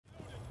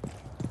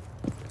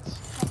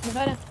Med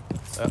før, ja.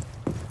 Ja.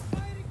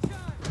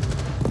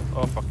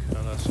 Åh, fuck.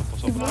 Den er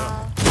såpass oppe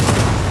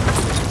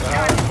der.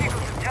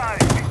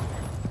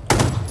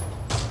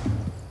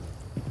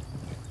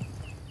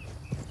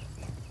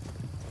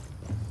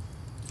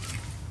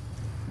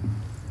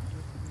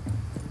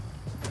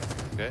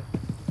 Okay.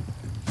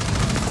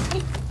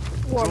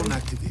 Drone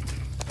activated.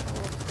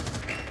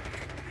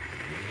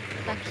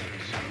 Takk.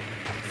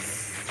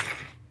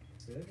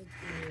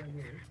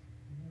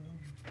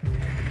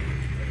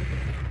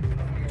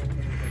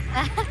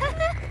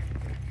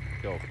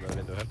 Skal jeg åpne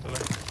vinduet helt, eller?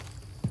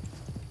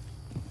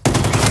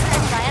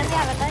 Det er en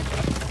jævel der.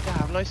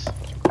 Jævlig nice.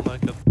 Kom der,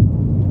 kødd.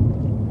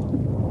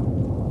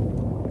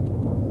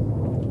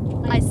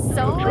 I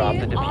saw you.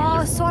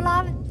 Åh, så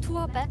lav. 2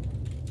 HP.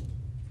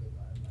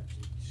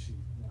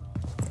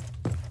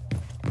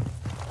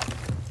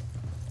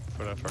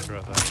 For den fucker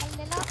rett der.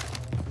 Veldig lav.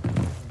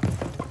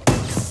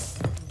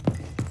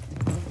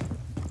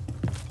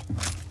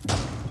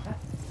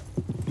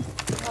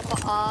 Var på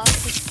A.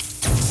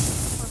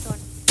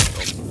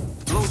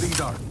 Loading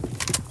dart.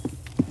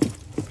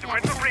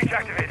 Sequential breach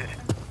activated.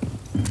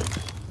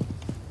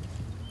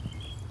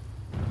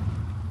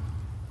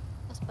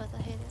 Pass på at det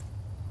er høyre.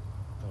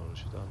 Da har du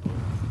skyttet han på.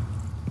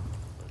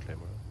 Jeg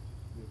klemmer det.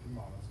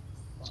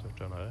 Svart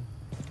den her.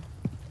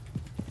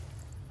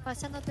 Bare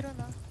send noen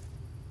droner.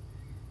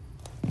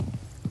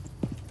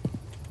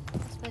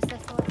 Pass på hvis jeg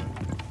får.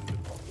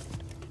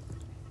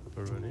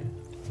 Bør du inn i?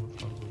 Hvor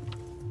faen går du?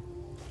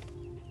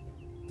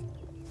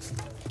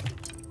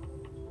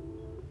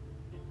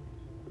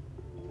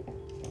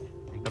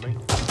 Incoming.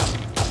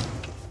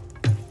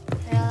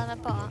 Ja, den er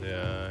på A. De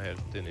er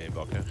helt inne i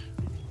bak her.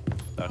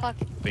 Der. Bak.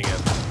 Ping en.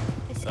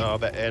 Ja,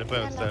 en på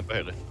venstre, en på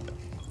høyre.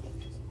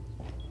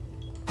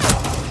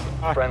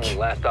 Friendly,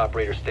 last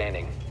operator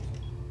standing.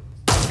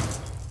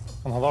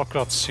 Han hadde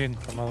akkurat syn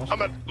på meg Ja, der.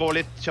 men gå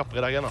litt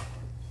kjappere der igjen, da.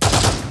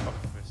 Fuck,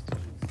 visst.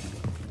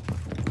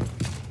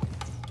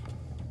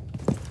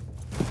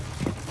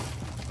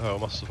 Jeg hører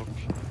masse folk.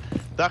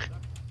 Der!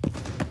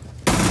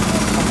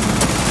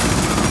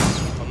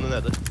 Han er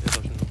nede i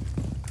etasjen.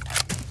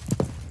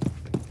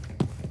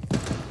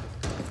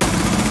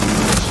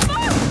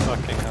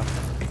 Fucking hell.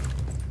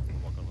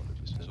 Hva kan han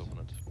hvis vi så på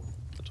nett?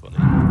 Jeg tror han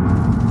er.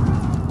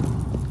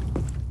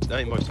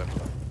 Nei, Moistar.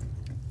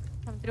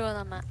 Han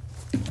droner meg.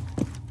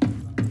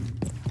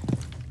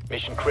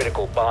 Mission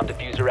critical. Bomb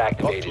diffuser Ja,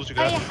 activated. 2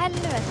 stykker Oi, her.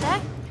 helvete!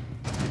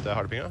 Det er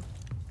hardpinga.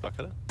 Takk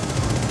for det.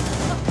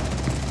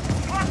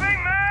 Swapping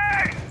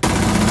mag!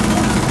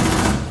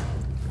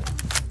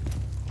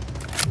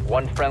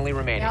 One friendly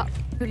remaining. Ja,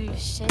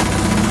 bullshit.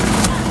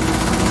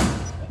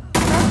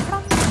 Hva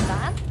planter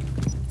han?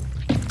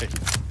 Hei.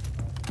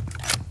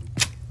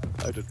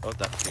 Å,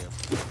 der pinga.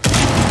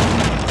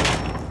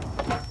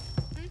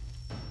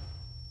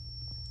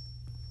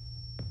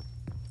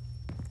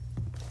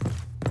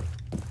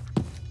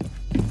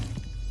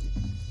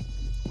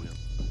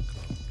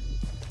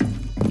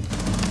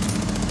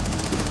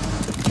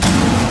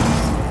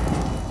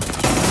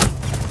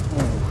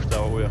 Der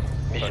var hun, ja.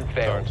 Mission Takk, failed.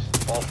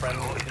 Clarence. All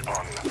friendly.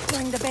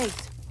 Bring the bait.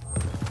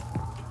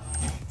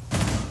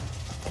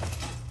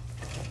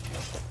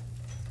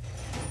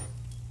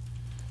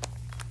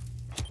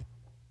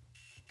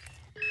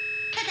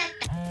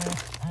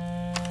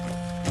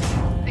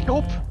 Ikke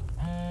hopp!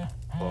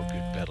 Å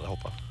gud, bedre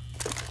hoppa.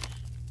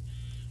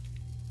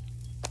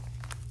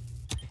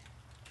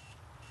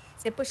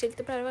 Se på skilt,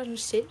 det pleier å være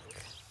sånn skilt.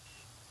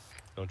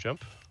 Don't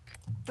jump.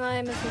 Nei,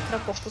 men sånn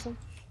trapp opp og sånn.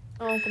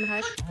 Og han kommer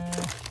her.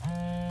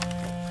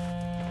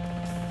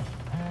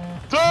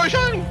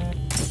 Torsion!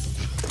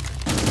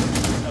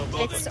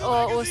 Litt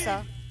og Osa.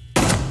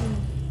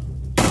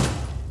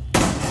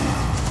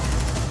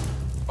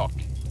 Fuck.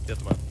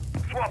 Gjett meg.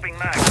 Swapping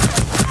mag.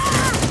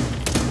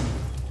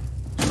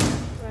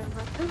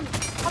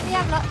 Han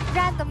jævla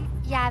random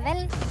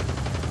jævel.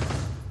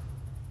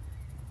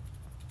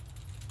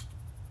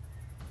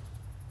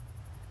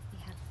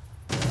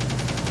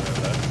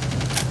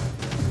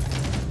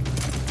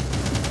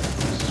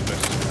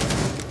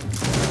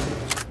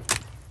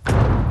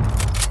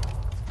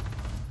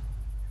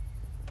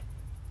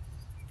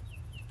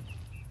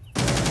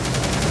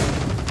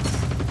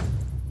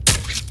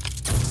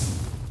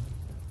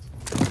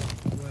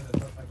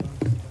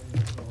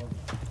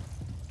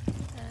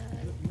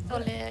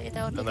 Dårlig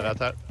idé å Den er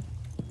rett her.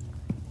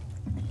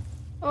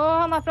 Å,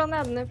 han er fra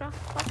nedenifra.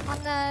 Han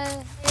er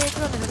i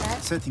dronehullet her.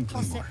 Setting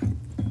claymore.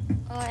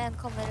 Og en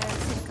kommer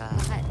cirka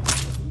her.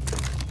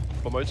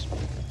 Kom ut.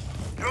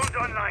 Drones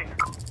online.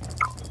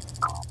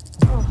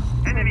 Åh,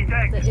 Enemy det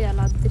tagged.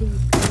 jævla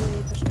driter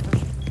i første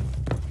etasje.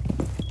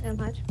 En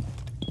her.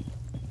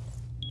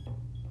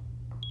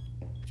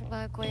 Så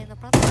bare gå inn og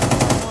plante.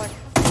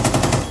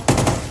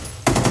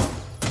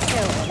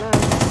 Jo, det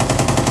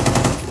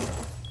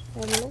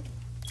er det noe?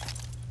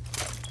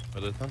 Hva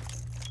er det den?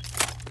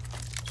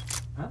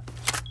 Hæ?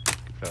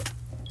 Klar.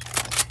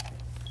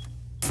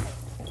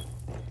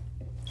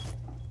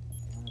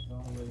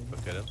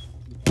 Fuck er den?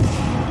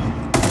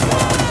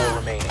 Four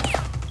remaining.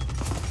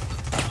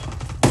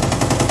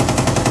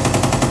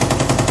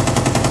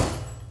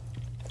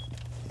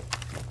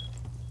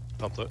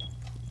 planter.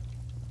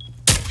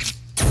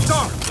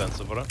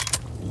 Lenser for det.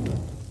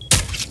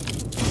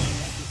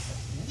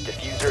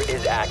 Diffuser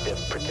is active,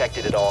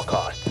 protected at all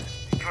costs.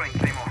 Throwing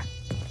Claymore.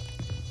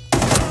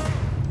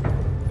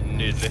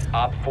 Nydelig.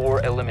 Op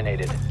 4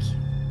 eliminated.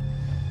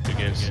 Good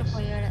games. Å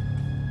gjøre det.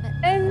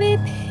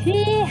 MVP!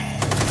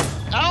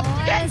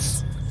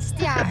 Nice!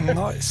 Stjerne.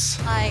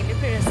 Nice. Nei, egentlig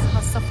burde det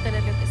ha soft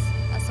eller Lupus.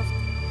 Ja, soft.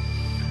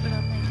 Burde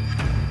ha den egentlig.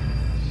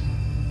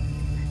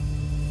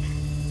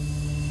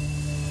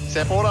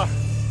 Se på det!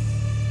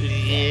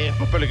 Re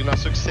på bølgen av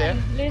suksess.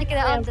 Ikke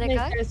det andre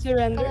gang?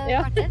 Surrender. Kan det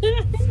Ja. ha vært det?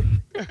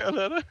 Ja,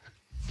 det er det.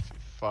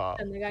 Faen.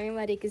 Denne gangen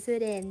var det ikke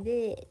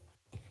surrender.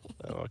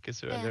 Det var ikke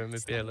så veldig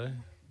mye heller.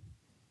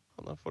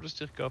 Da får du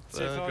styrke opp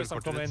Se fra hvis de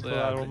kommer inn på det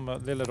jævlig.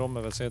 rommet, lille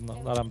rommet ved siden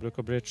av, der de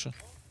bruker å breache.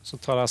 Så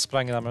tar jeg og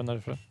sprenger dem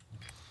underifra.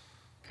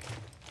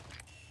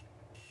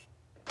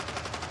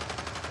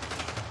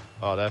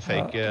 Ja, det er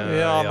fake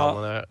Ja,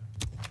 hjernen der.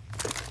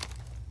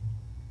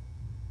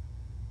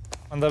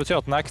 Men det betyr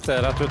at den ekte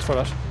er rett utfor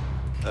der.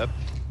 Yep.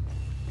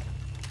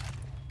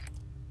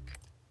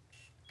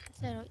 Jeg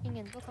ser jo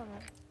ingen på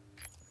kamera.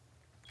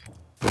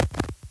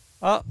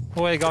 Ja,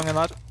 hun er i gangen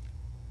her.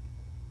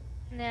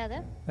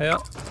 Nede. Ja,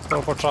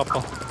 står på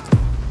trappa.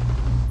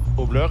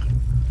 Hun blør.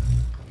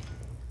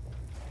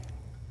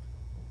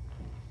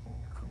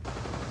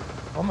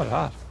 Kommer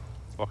her.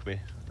 Bak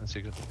meg, det er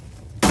sikkert.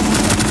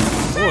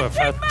 Hun er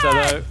fett, det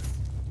er det.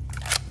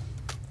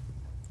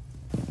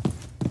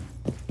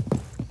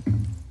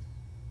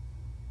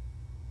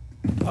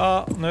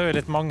 Ja, nå er vi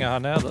litt mange her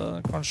nede,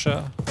 kanskje.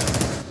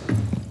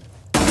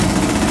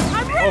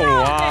 Oh,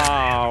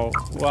 wow!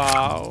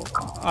 Wow!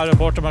 Jeg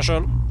reporter meg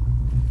selv.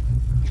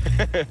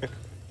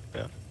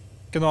 Ja.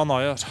 Ikke noe annet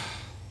å gjøre.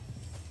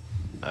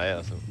 Nei,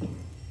 altså.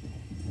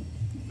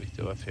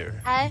 Viktig å være fair.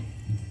 Her.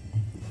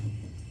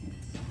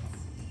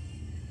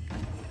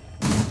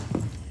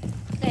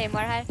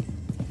 Claymore her.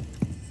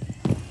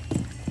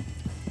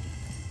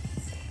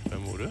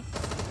 Hvem må du?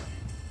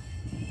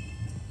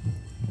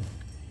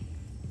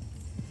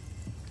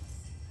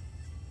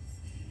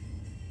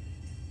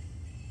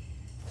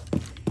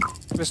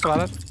 Hvis du er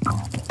her.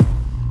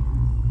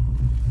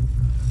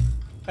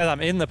 Er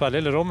de inne på det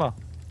lille rommet?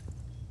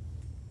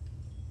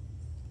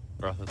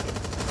 Bra, det tror jeg.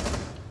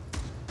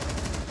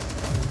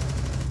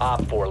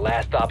 Op 4,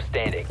 last stop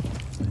standing.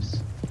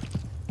 Nice.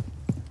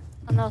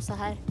 Han er også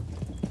her.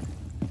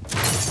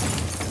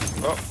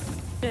 Å,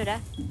 Tror jeg.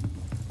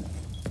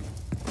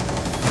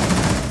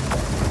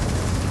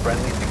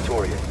 Friendly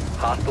victorious.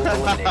 Hostiles her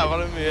eliminated. var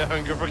det mye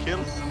hunger for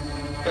kills.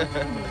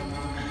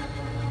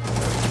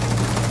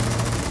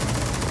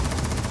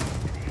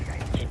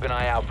 Keep an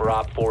eye out for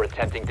Op 4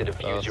 attempting to Da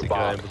defuse your stikker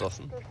jeg bomb. inn på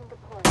dassen.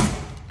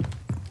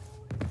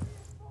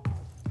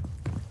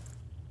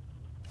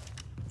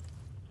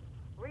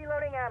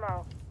 Reloading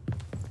ammo.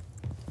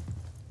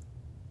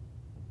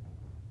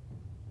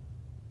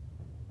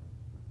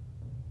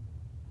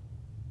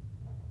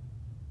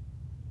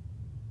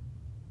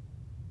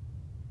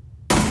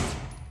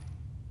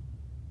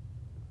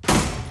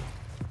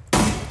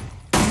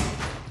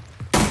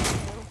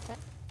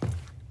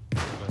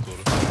 Hva tror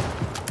du?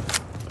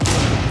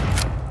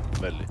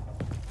 Veldig.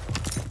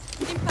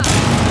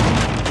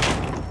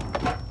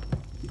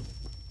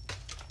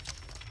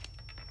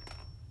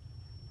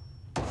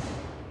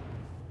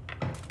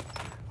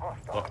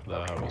 Å, det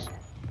er her også.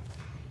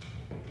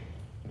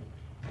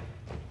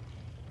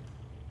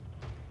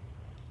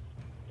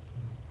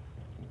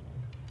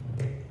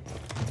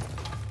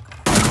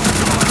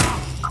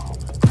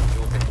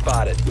 You've been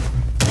spotted.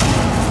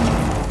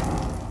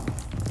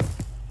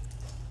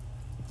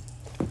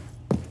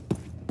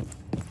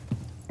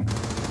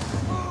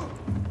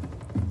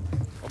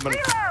 Å, men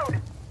Reload!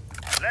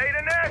 Lay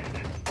the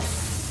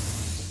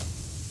nest!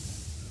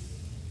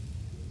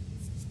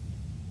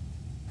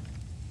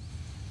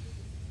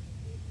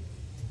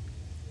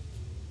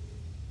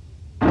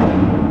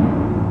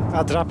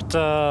 Jeg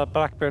drepte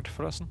Blackbeard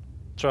forresten,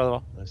 tror jeg det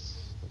var. nice,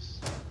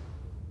 nice.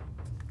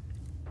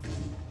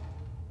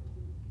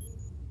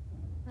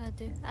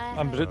 Du, jeg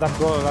er De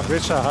her.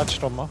 breacher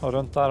hatchrommet og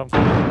rundt der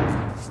omkring.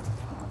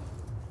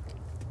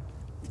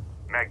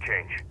 Mag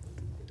change.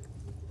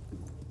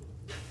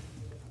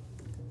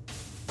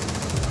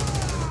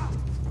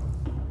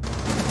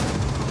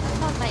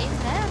 Han er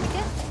inne, er han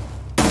ikke?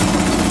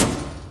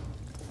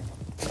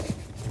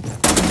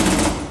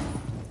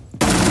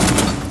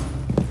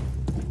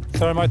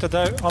 Thermite er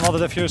død. Han hadde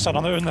defuseren.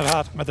 Han er under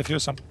her med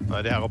defuseren.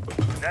 Nei, de er her oppe.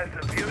 That's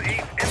a few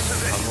eats in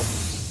position.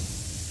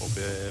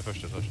 Oppe i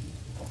første etasje.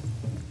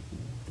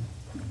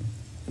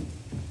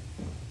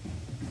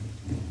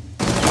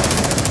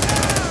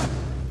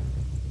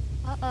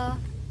 Uh-oh.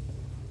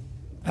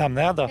 Er de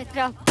nede? Vi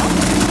trapp.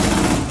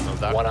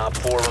 Ja, der. One Op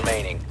 4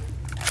 remaining.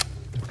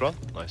 Plan?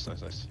 Nice,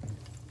 nice, nice.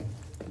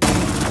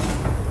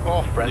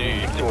 Åh, Friendly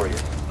nydelig.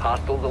 victorious.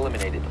 Hostiles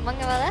eliminated. Hvor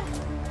mange var det?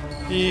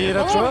 4,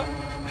 tror jeg.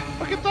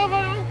 Fucking ta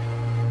hver gang.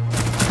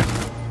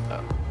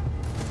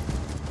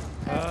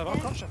 Hva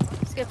kanskje?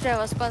 Skal Skal vi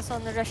prøve oss på en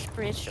sånn rush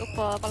bridge opp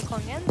på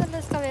balkongen,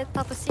 eller skal vi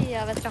ta på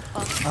siden ved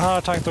trappa? Jeg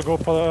har tenkt å gå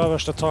på det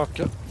øverste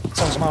taket,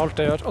 sånn som jeg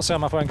alltid gjør, og se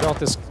om jeg får en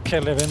gratis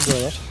kill i vinduet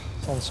der,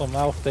 sånn som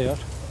jeg ofte gjør.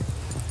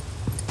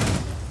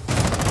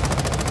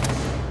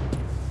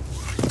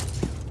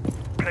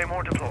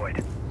 Claymore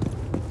deployed.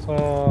 Så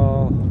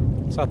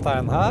setter jeg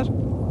en her.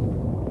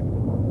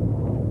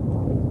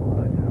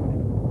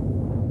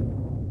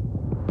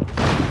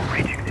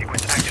 Breaching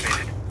sequence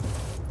activated.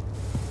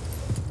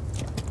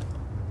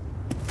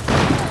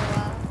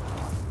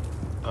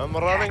 I'm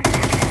running.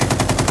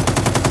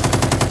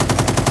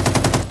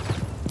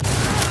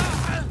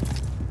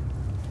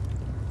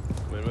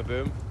 Kom inn med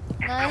boom.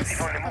 Nice,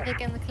 jeg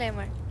fikk en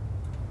claymore.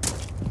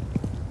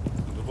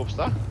 Du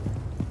Hopstad?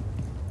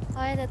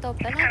 Oi, det er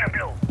dobbelt her. Cannon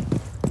blow.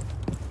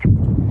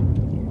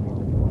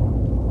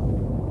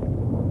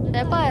 Det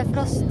er bare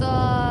Frost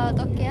og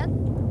dere igjen.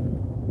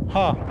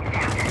 Ha!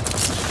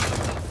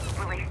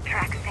 Release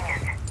track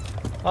singers.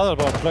 Ja, det er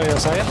bare å pløye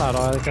seg inn her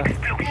da, er det ikke?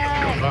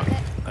 Bra.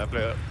 Jeg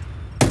pleier.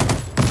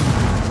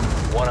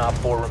 One op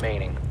 4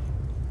 remaining.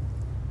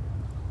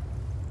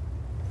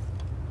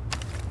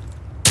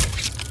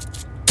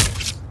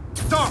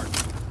 Dark!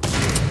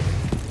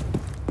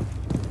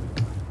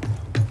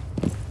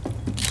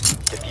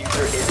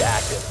 Diffuser is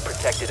active,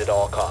 protected at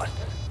all costs.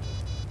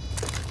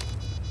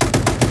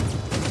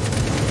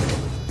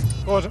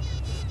 Går.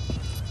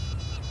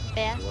 B.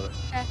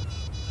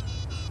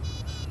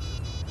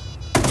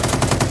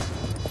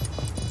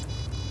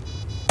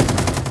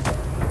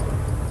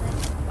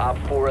 Op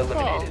 4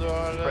 eliminated. Du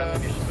har...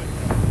 Friendly mission.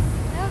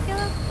 Ja, ok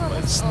da.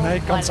 En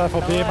snake kan seg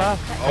forbi meg.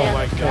 Oh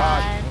my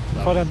god.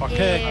 For en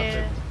pek.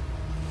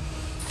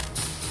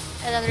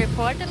 Er det en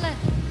report, eller?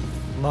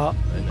 Nei,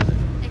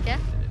 Ikke?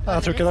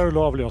 jeg tror ikke det er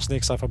ulovlig å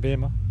snike seg forbi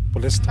meg på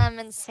listen. Nei,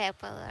 men se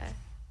på det der.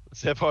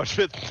 Se på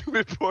avslutning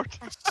report.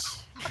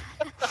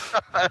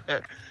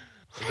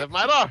 Se på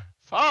meg da!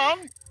 Faen!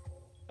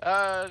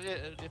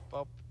 Jeg rippa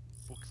opp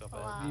buksa på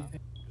Wow.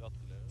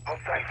 Gratulerer.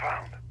 Hostile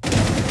found.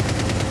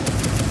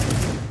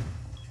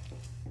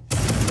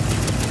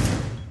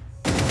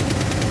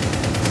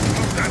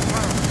 Hostile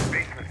found.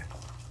 Basement.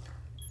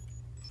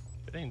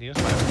 Det er ingenting å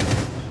smile.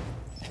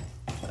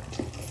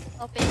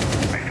 Oppi. I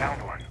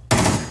found one.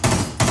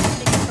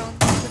 Ligger front.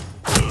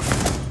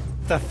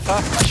 The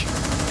fuck?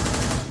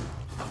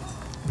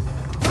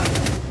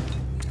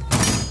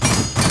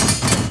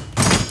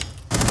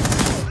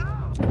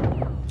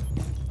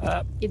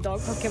 I dag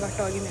har ikke vært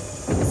dagen min.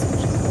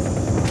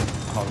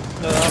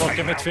 Det der var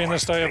ikke mitt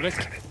fineste øyeblikk.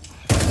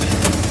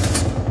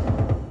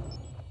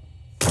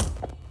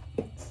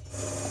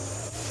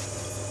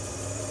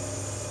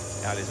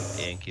 Jeg har liksom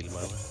 1 kill med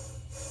henne.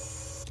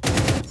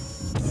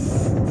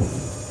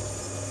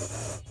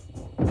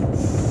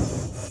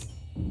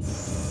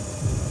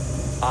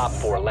 Op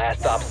 4, last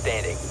stop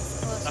standing.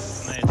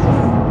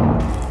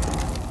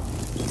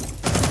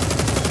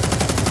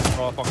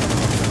 Å, fuck.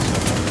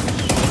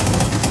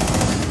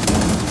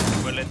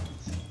 Litt.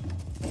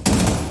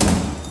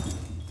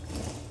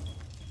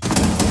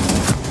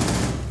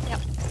 Ja.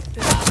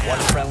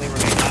 One friendly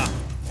remaining.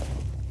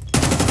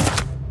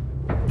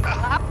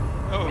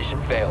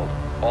 Mission failed.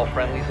 All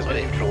friendlies have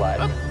been neutralized.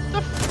 What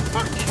the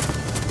fuck?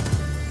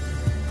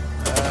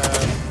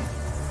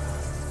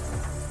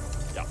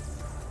 Ja.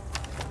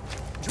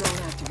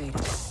 Drone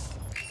activated.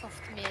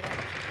 Soft mire.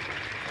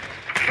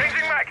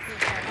 Changing mag.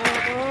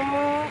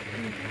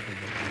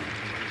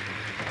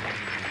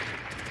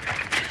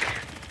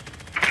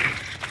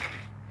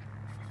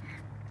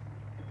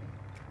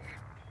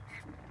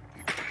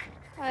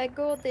 I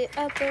go the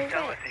other way.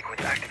 Delta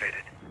sequence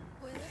activated.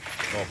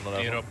 Åpner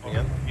den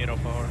åpningen. Gir opp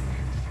har.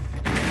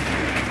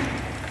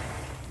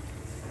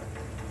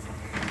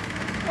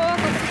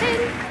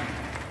 Til!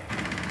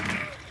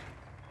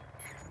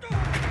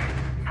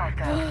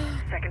 Hostile.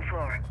 Second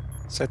floor.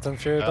 Sitt en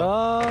fyr der.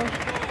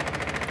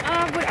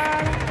 Hvor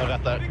er det? Og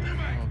rett der.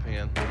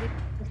 Åpningen.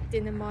 Litt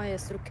inn i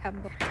Maestro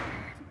Cambo. Nå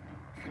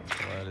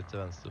er jeg litt til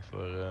venstre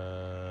for...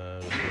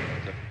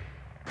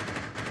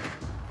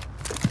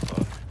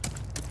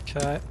 Ok.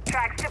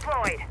 Tracks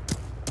deployed.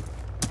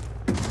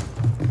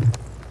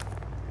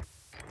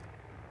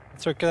 Jeg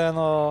tror ikke det er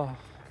noe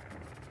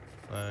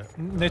Nei.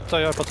 nytt å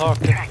gjøre på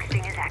taket. Track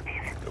sting is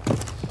active.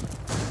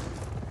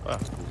 Ja,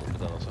 god på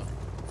den også.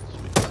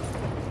 Sweet.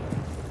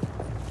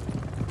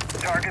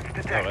 Targets Ja,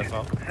 detected. vet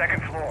faen.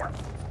 Second floor.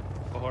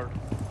 På hard.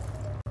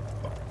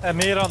 Er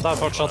Miran der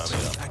fortsatt? Jeg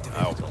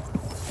åpner den.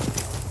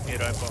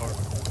 Gir opp på hard.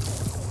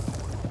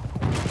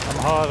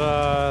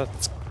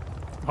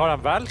 De har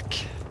en velk?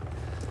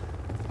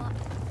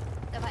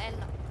 Det var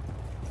Ella.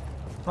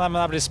 Nei,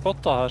 men jeg blir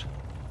spottet her.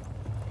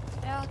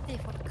 Ja, de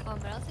får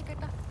kamera sikkert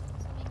da.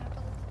 Som ingen har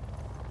tatt ut.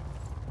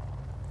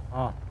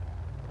 Ah.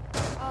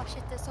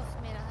 Shit, det er soft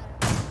mire her.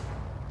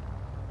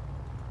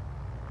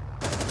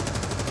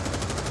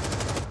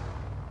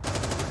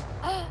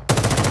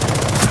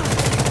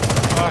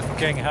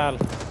 Fucking hell.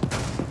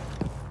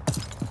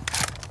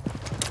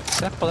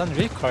 Se på den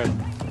recoilen.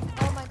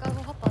 Oh my god,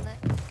 hun hoppet ned.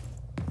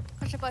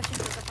 Kanskje bare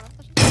skylder seg for den.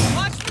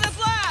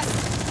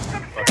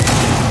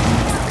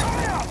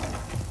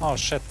 Åh,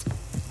 shit.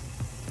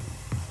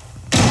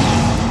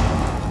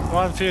 Det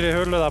var en fyr i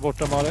hullet der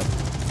borte, Mari.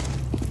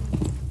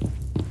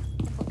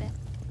 På B.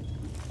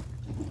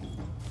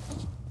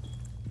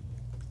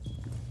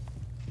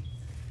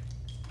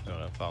 Det var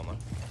den faen her.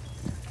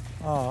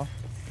 Ja.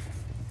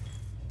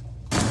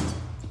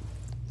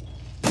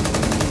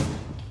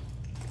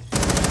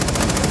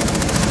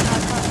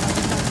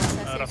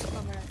 Dere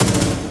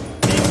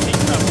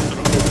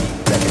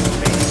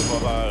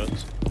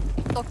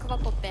var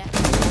på B.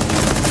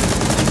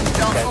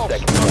 10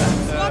 seconds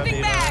left.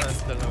 Swapping bags!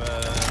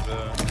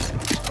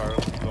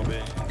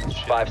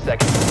 5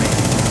 seconds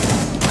remaining.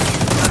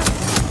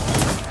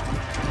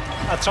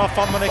 Jeg traff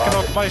han, men ikke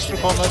nok maestro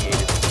kommer.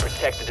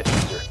 Protect the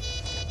diffuser.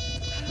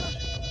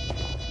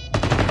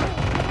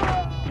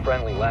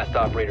 Friendly, last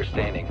operator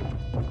standing.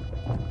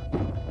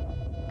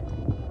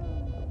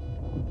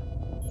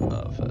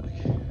 Ah, fuck.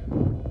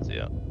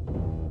 Siden.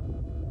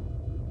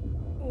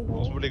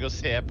 Noen som må ligge og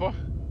se på.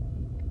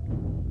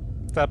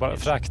 Det er bare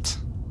frekt.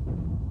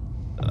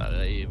 Den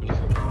er evil.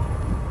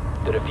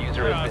 The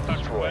diffuser has been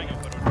destroyed.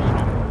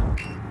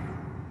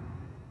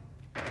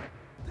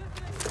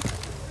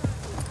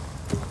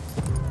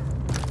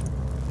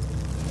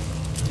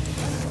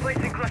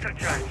 Placing cluster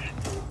charge.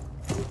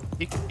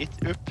 Pick it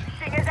up.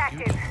 Thing is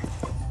active.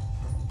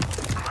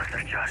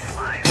 Cluster charge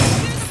live.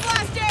 Here's the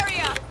blast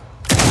area!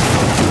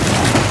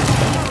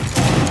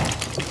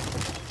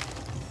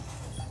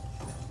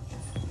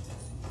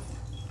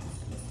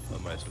 Det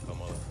er meg som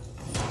kommer det.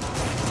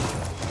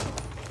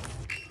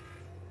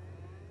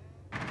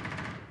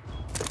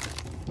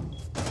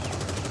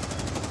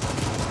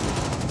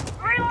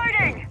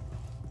 Reloading!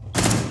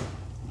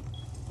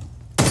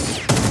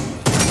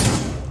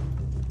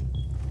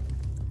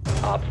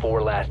 Op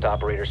 4, last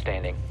operator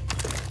standing.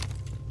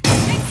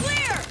 It's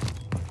clear!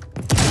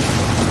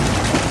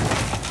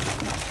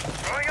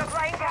 Throwing a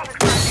blind bomb.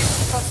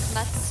 Frost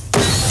mats.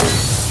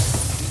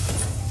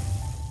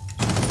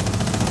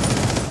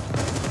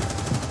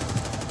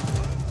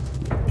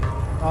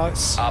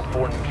 Nice. Op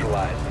 4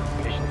 neutralized.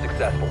 Mission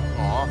successful.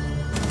 Ja.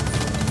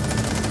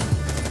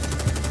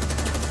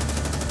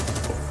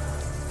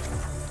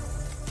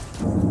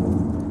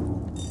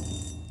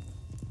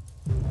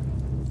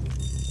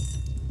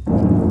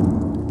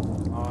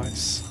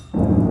 Nice.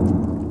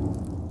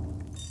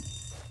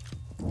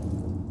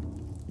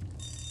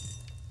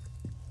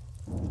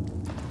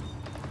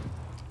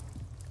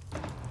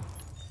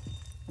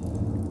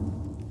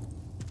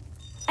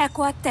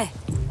 Ecco a te.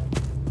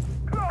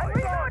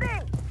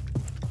 Reloading!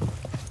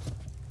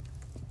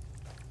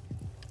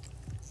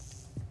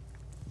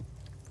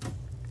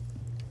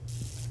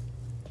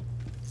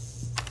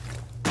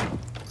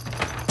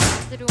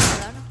 Det rommet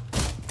der nå.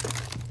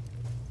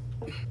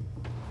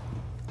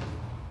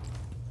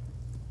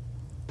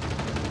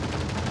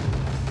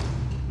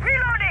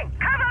 Reloading!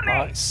 Cover me!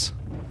 Nice.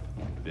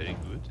 Very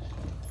good.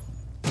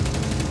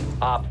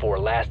 Op 4,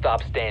 last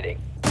stop standing.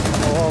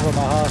 Over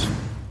meg her.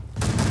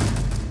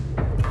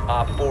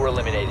 Op 4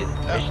 eliminated.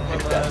 Ja, Mission men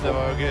det successful.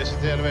 var jo gøy å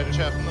sitte i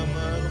elevator-sjefen, men...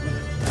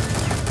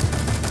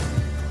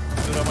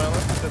 Du da, Marianne?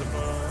 I stedet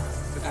for...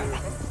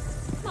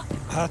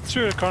 Jeg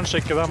tror kanskje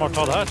ikke de har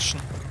tatt hatchen.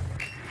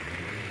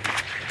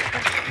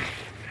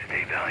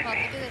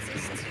 Hadde ikke det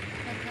sist.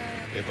 Men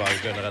Vi bare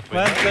gønner rett på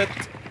Vent litt.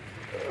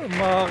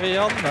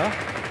 Marianne?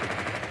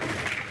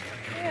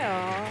 Ja.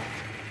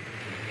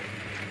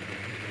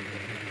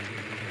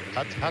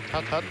 Hatt.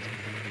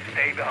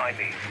 Stay behind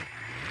me.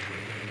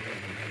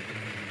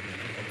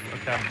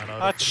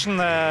 Hatchen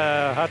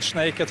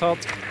er ikke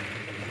tatt.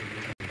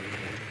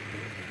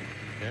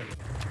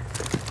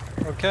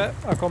 Ok,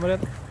 jeg kommer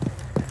inn.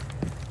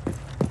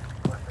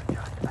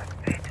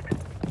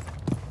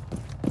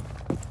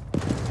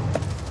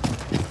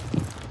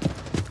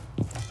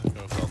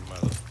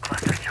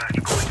 Cluster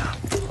charge going up.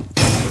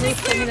 Nå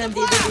kommer en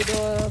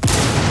dido.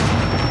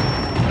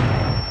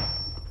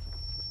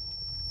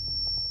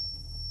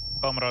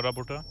 Kamera der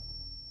borte.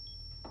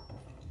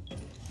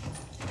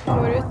 Jeg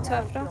går ut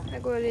herfra.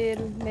 Jeg går i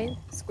main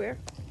square.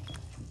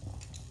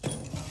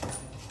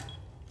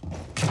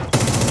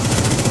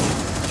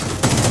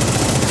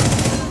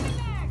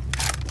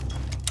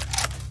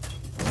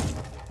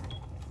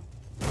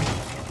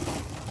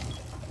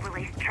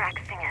 Release track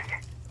stingers.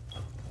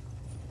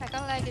 jeg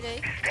kan legge deg.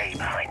 Stay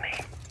behind me.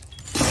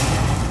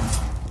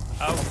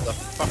 Au, the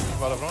fuck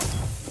var det for noe?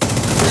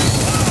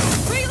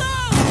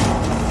 Reload!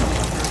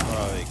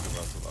 Ja, vi gikk jo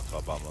bare til å ta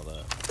banen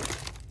det.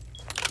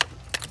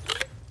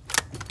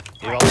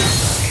 I valg.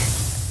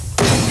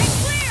 It's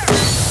clear!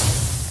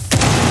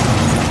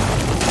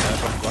 Jeg er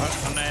banko her.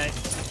 Han er...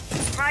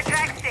 My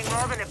track sting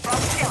more than a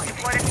bump still.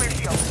 Deploy the clear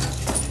shield.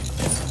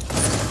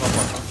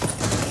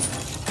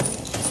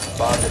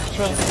 Bomb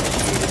diffusion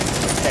initiated.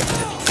 Protect the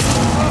diffuser.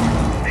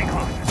 Stay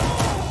close.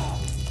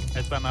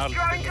 Jeg spenner halv.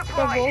 Drone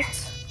Fra deployed. Volt.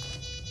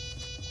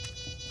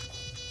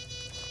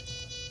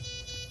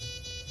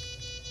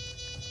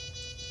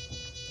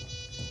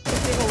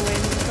 Vi holder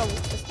inn fra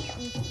Volt.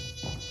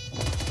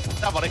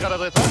 Der var det ikke det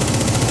dritt her.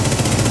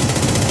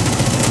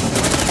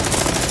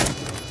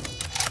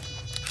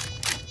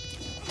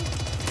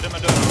 med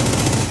døra.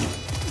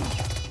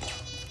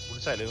 Hvor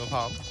du seiler med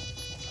faen?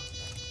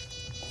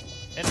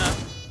 Inne.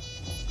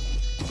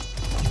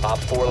 Op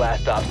 4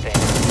 last stop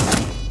standing.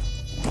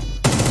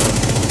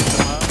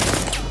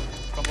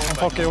 Kom på Han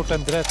får ikke gjort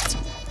en dritt.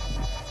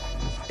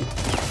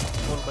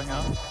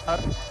 Bollbenger. Her.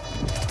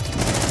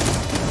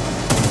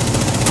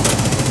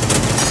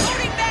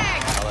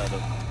 Ja, det er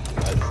det.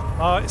 Nice.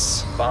 Nice.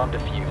 Bomb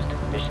defused.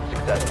 Mission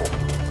successful.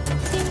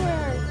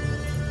 Teamwork.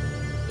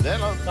 Det er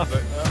langt. Ja.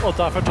 Og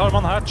derfor tar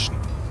man hatchen.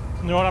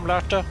 Nå har de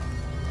lært det.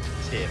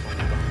 Se på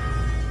det.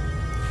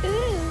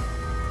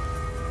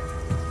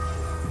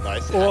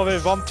 Nice. Og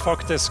vi vant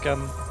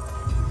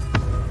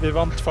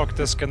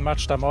faktisk en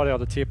match der Mari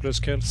hadde 10 pluss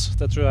kills.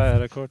 Det tror jeg er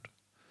rekord.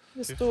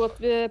 Det stod at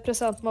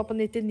prosenten var på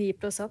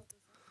 99%.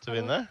 Til å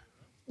vinne?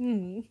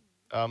 Mm.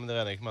 Ja, men det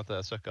regner ikke med at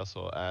det søkker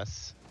så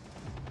ass.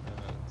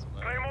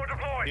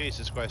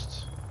 Jesus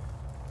Christ.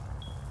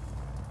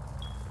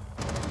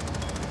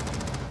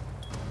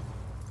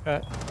 Okay.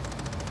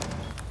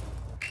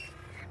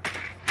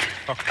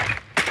 Fuck.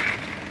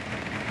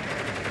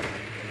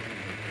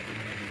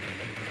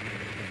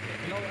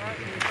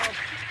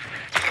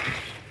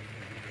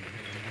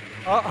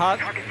 Her.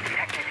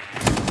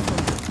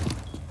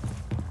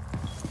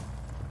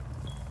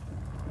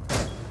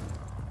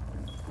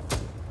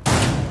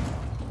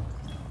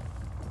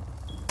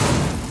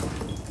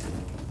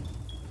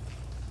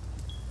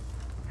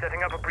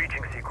 Setting up a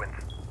breaching sequence.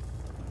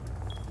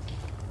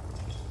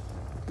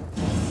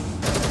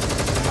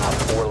 Op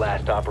 4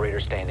 last operator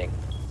standing.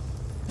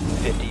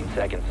 15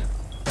 seconds.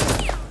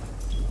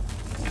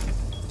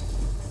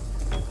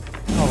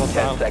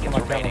 10 seconds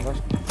remaining.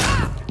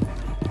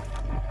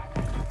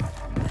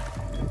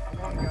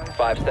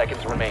 5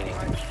 seconds remaining.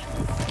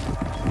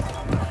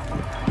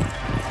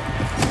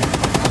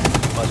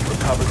 Must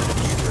recover the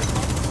diffuser.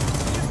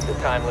 The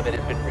time limit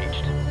has been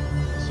reached.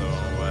 So,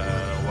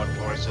 what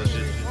more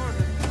suggestion?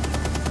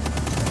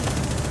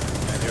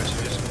 And your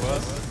suggestion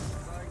was?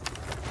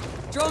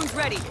 Drone's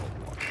ready.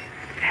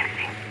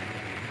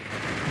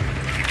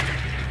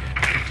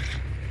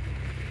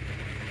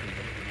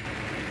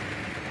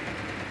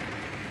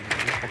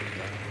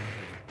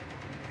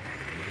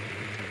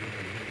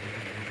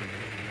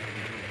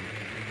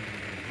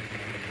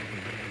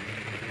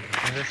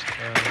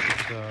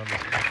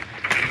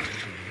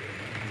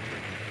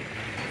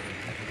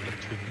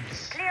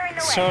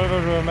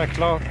 Serverroom er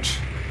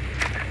klart.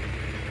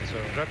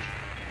 Server klart?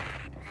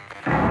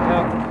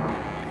 Ja.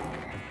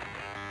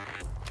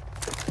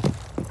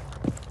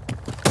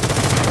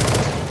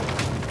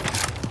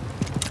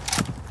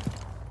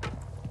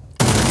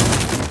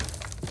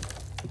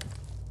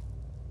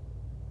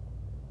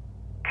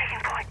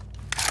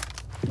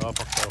 Ja,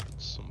 pakket opp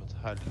som et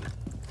helvete.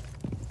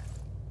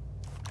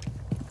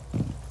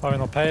 Har vi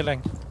noe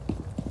peiling?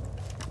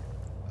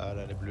 Er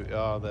den i blue?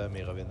 Ja, det er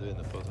Mira-vinduet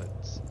inne på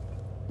site.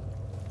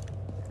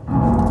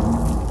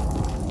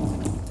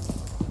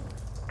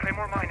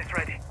 Claymore mine is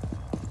ready.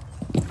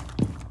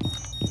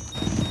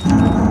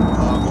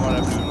 Ja, kommer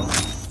det blue nå?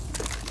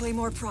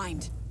 Claymore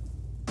primed.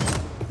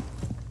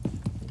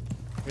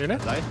 Really?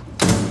 Nei.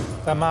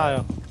 Det er meg, ja.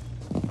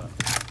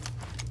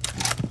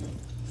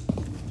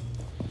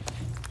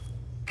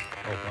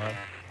 Åpner her.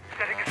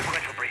 Setting a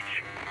sequential breach.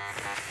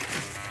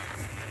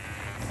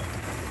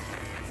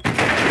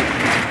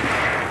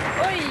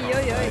 Oi,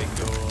 oi, oi.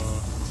 Ikke å...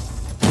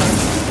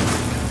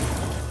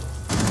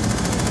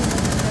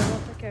 Jeg var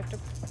attackert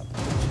opp.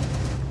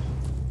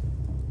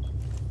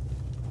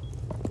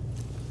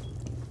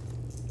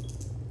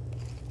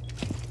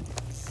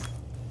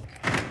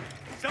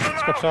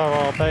 Skal prøve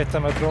å beite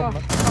med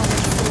dronen.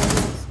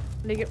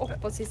 Ligger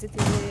oppå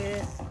CCTV.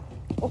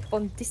 Oppå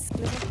en disk,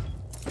 liksom.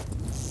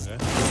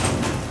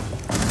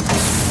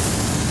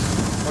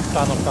 Hørte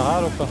jeg noe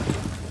her oppe?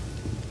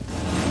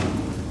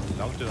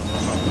 Langt unna.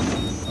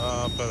 Ja,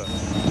 prøv det.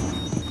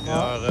 Jeg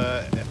har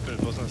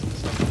 100%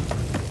 stemt.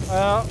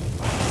 Ja,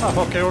 jeg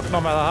får ikke gjort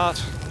noe med det her.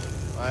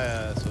 Nei,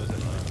 jeg så det.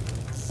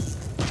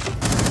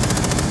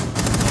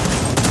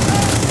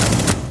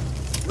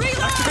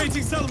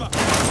 Activating Selma!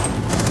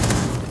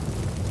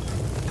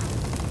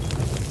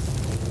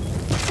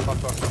 Fuck.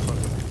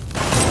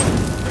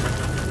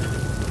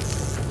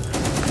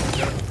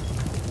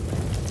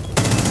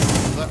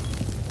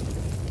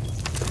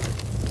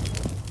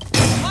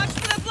 Watch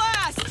for the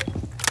blast!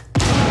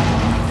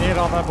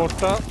 Iran er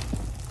borte.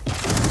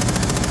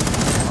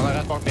 Han er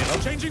rett bak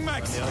Mira. Changing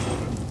mags!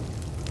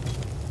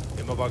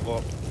 Vi må bare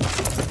gå.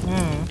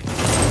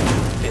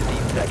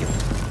 15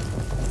 seconds.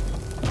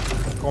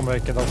 Kommer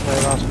ikke da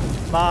flere her.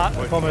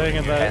 Nei, kommer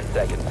ingen 10 der.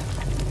 seconds.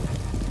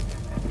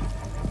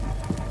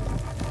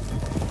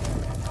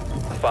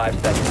 5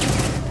 seconds.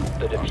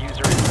 The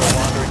diffuser is no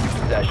longer in your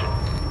possession.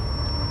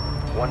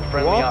 One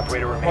friendly What?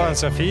 operator Var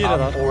remains. en C4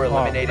 der? Op 4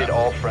 eliminated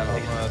all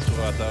friendlies. Jeg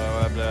tror at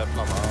jeg ble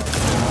plannet.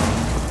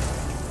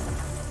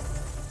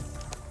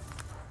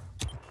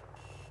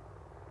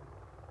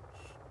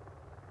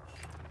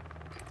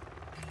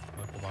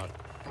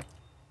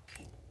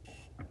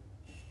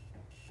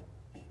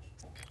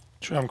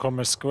 Tror de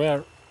kommer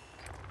square.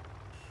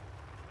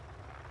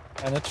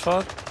 En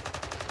utfor.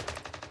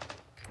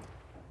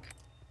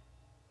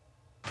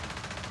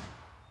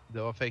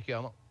 Det var fake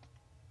igjen da.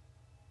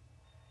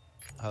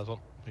 Her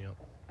sånn. Ja.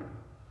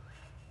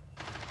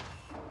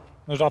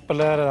 Nå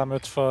rappellerer de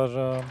utfor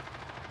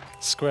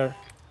square.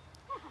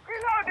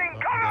 Reloading,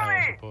 Det cover her me!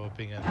 også på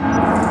pingen.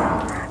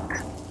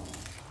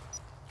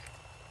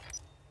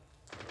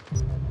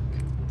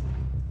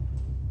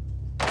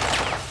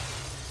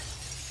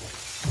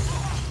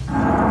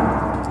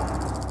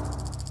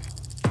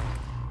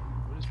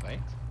 Hvor er det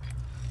sprengt?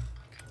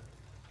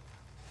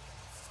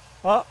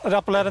 Ja,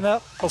 rappellerer ned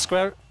på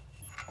square.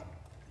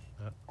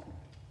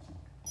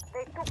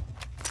 They took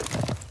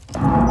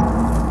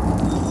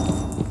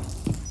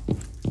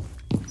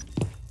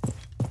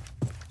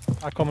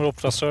Jeg kommer opp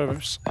fra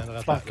servers. En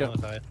rett Flanke.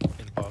 her,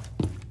 inn på.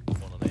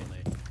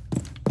 Nei.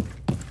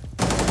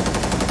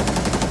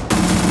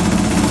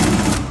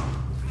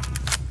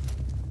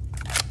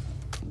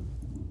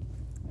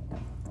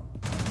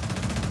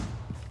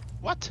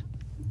 What?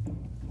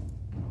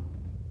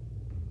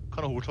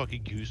 Kan jeg holde tak i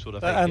gus og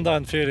det Det er enda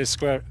en fyr i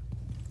square.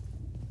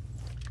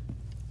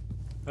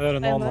 Jeg hører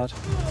noen her.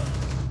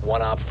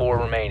 One op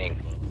 4 remaining.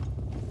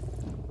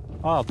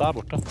 Ah, der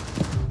borte.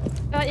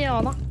 Ja,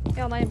 Iana.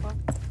 Iana er innpå.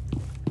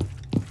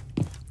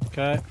 Ok.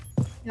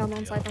 Iana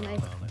on site, han er.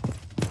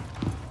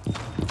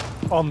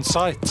 On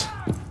site.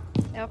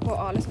 Ja, på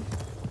A, liksom.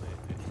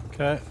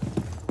 Ok.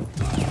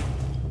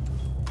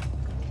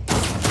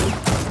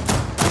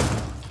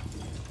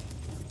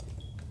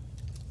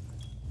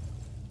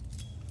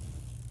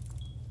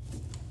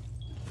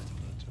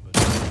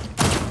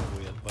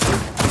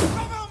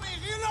 Cover me!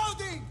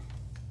 Reloading!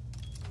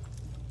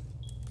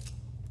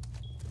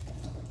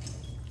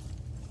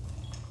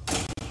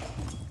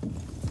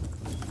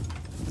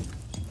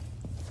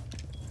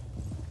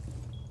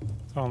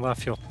 Han der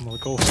fjotten og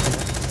ghosten.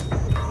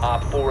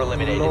 Op 4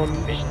 eliminated. Lol.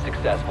 Mission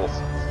successful.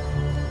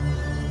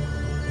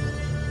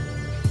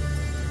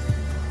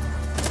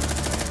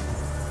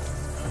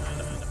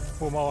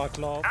 Hun må være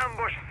klar.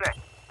 ambush set.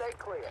 Stay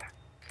clear.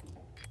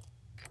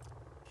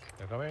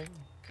 Jeg kommer inn.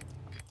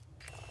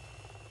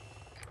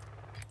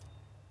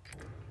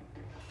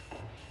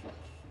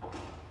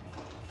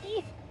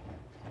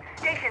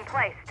 Station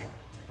placed.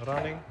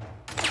 Running.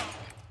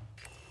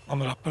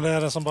 Han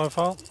rappellerer som bare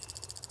faen.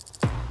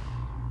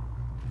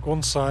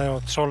 Gonsa er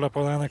å trolle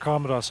på det ene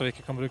kameraet så vi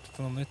ikke kan bruke det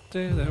til noe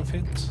nyttig. Det er jo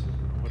fint.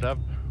 Og der.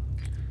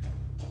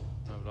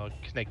 Jeg vil ha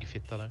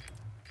kneggfitta der.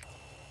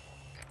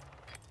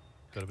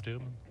 Hva det betyr,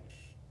 men...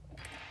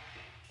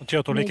 Det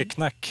betyr at hun liker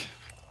knekk.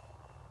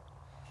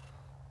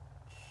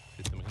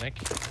 Fitte med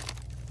knekk.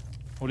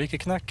 Hun liker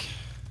knekk.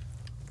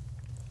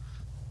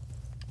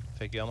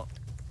 Fake igjen da.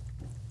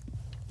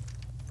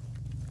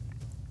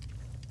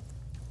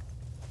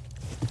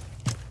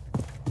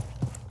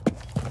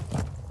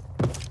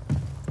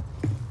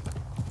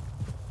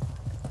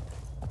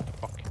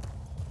 Fuck.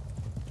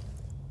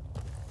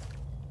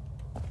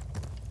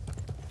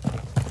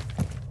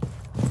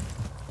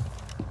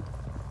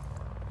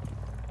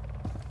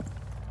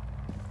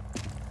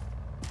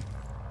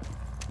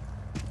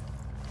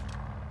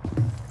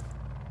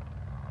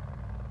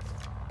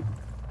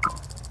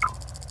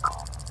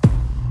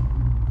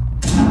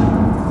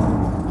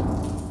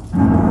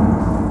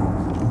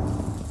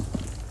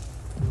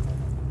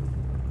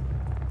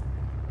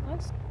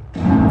 Nice.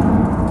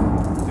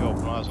 De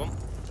åpner her sånn.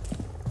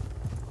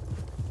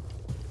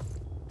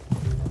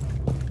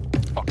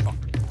 Fuck.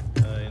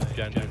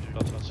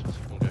 Plass.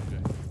 Ok.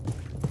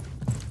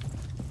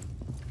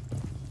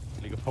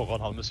 Ligger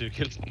foran han med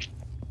sykkel.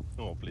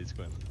 Nå må politisk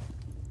gå inn.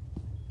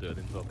 Død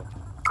innenfor.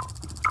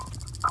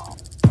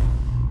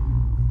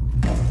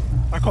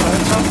 Der kommer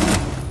en sånn.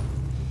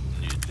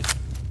 Nydelig.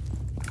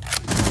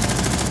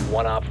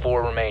 One op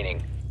 4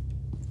 remaining.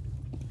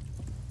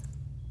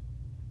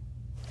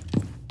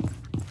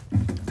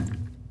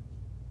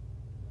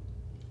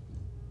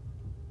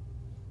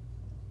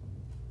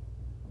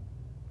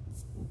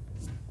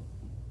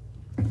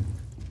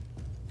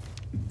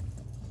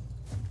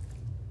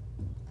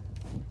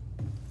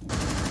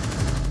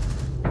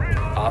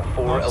 Op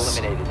 4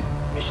 eliminated.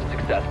 Mission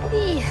successful.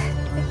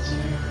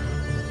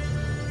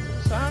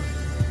 Sam?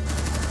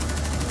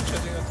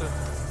 Chatting at the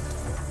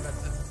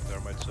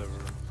thermite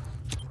server.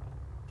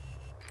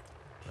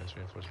 Nice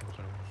reinforcement.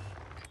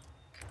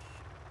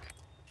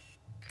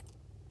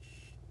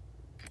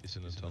 He's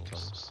in the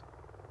tunnels.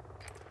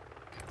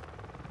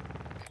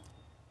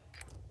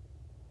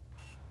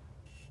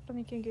 De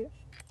gikk en gud.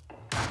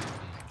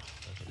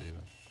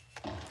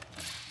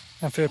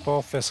 En fyr på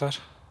office her.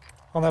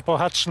 Han er på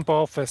hatchen på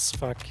office,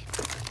 fuck.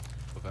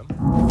 På 5?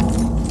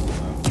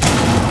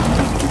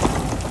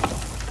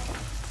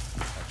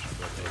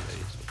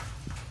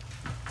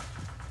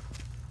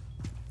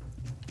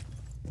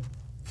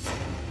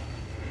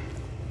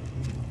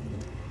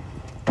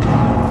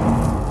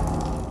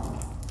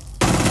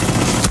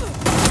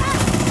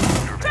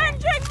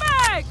 Changing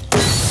mag!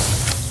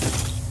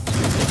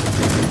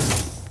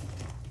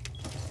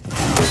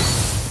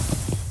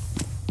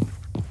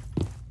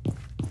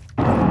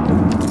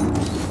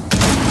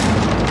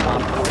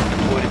 Op 4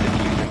 deployed a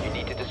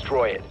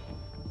destroy it.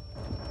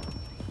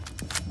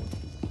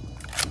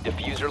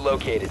 Diffuser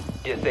located.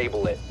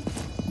 Disable it.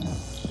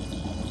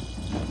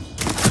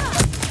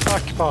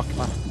 Bak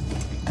meg.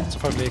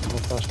 Selvfølgelig ikke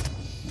mot der.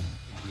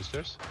 Blue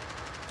stairs?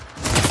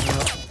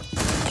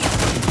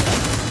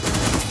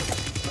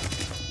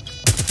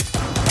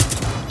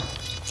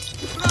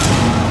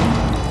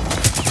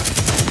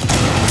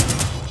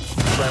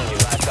 Friendly,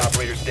 last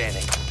operator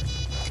standing.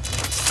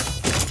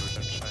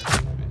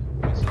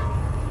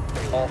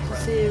 All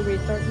friendly. Se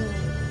retard nå.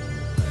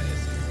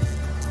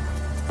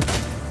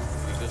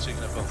 Vi kan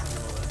synge den på.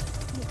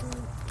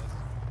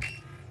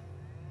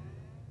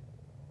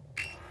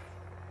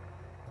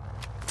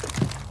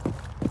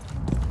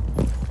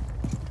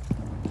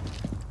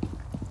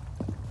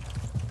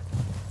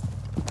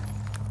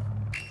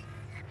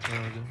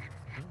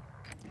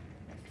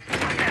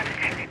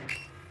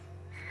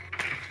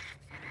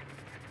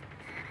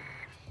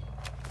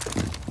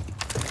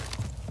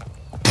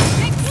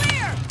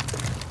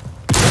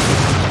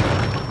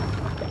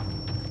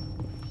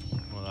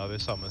 Nå har vi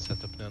samme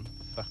setup igjen.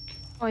 Fuck.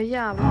 Å,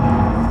 jævla.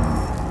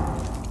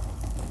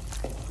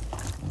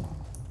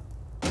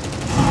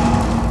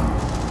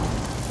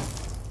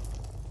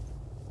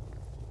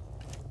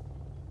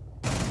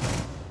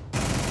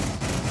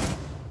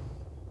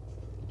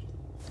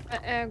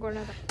 Jeg går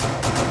ned der.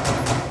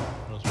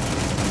 Noen som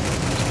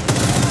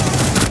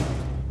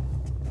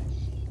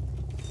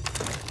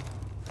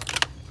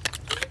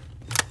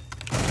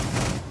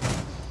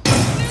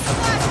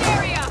Blast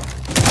area!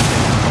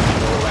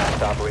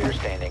 Last operator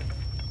standing.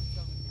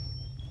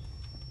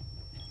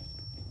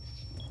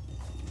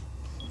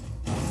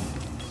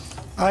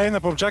 Jeg er inne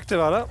på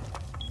objective her.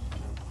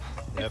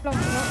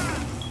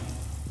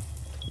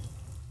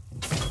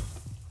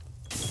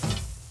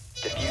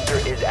 Diffuser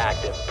is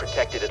active.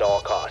 Protected at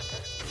all costs.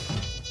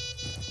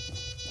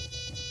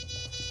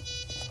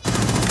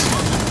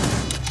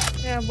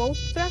 Jeg var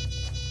oppe.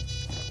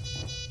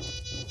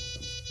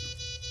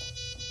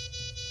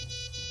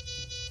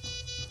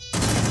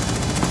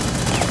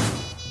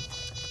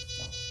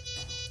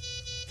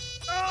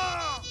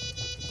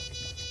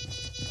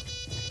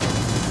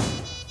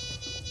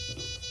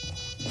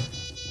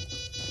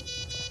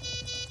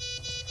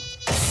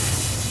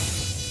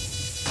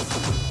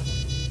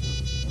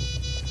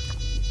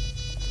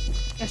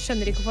 Jeg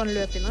skjønner ikke hvorfor han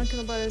løp inn. Han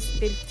kunne bare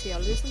spilt tida,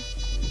 liksom.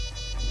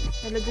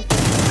 Eller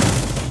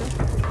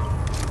defused.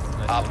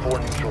 Op 4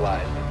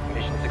 neutralized.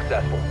 Mission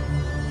successful.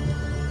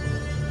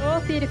 Å,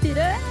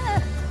 4-4!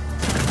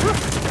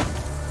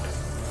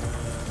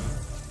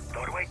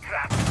 Doorway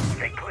trap.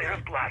 Stay clear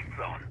of blast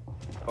zone.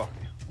 fuck.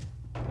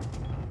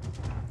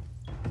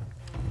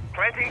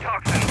 Planting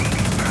toxin.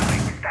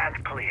 Stand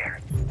clear.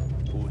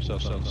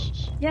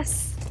 Sons.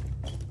 Yes!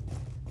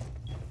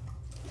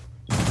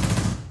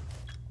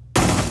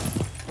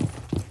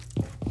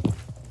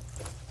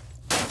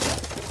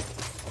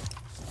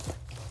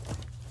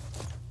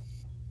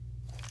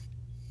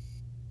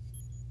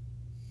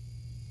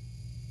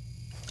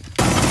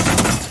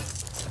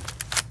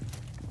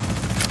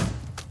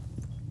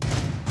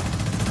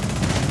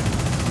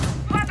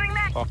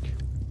 Fuck.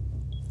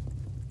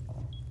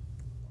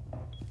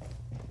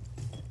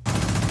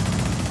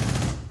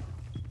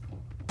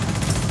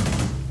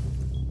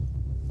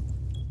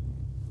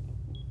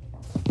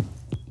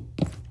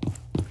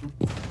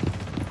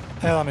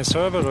 Er han i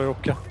server og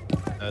Jokke?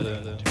 Nei, det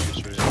er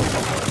diffuser.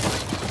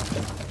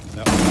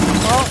 Ja.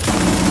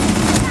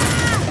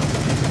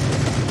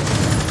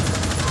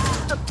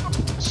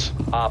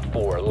 Op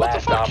 4,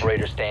 last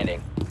operator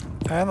standing.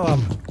 En av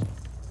dem.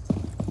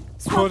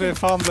 Hvor i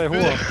faen ble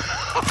hun?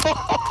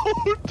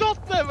 Hun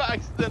tatt ned med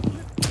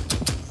accidentally.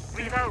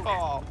 Reload.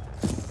 Faen.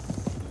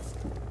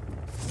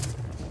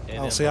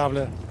 Han er så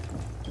jævlig.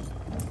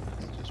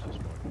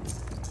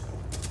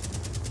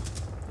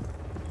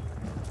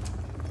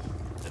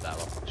 Det der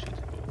var faktisk shit.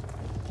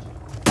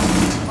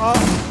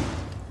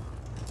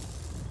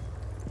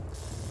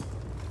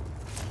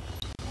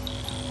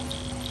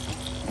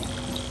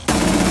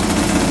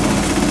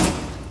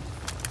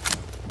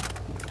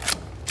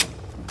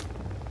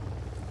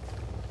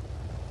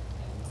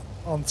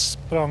 Han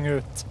sprang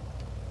ut.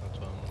 Jeg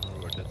tror han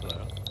rørt litt der,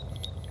 ja.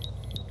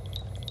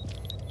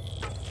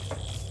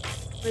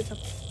 Litt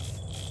opp.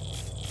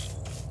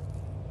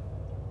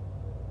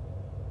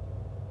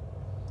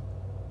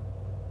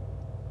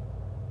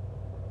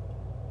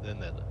 Det er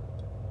nede.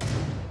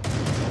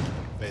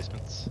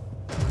 Basements.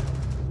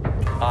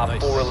 Op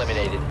Nice. 4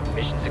 eliminated.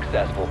 Mission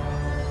successful.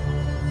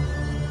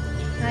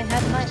 I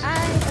had my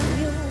eye on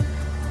you.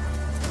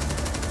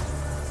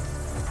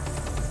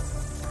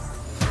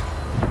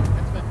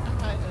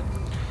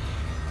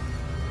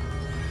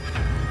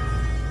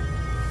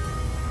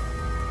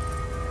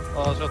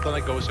 Å, så at den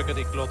er Go Suck a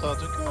Dick-låta.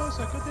 Go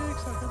Suck a Dick,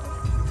 Suck a Dick.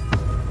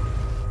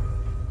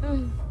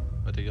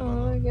 Vet ikke Å, om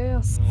det den er gøy,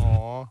 ass.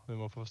 Åh, vi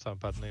må få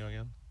stampadden i gang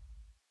igjen.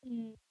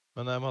 Mm.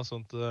 Men jeg må ha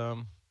sånt,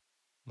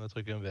 når jeg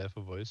trykker en V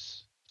for voice,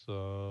 så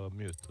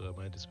muter jeg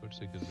meg i Discord, så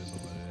ikke det blir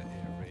sånn der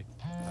air rape.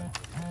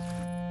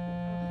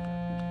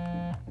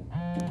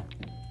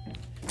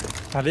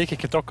 Jeg liker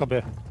ikke Dokkaby.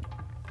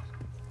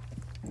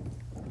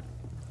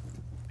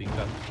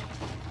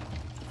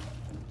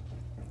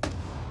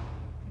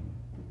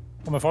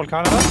 Kommer folk her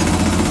nede?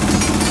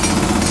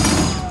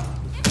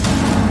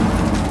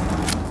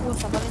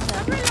 Osa på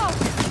vinduet.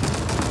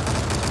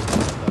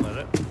 Der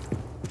nede.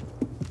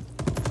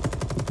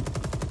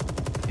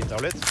 Hitt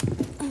av litt.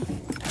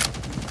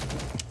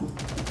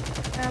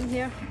 I'm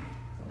here.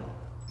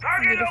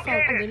 Jeg vil jo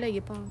faen aldri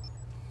legge på han.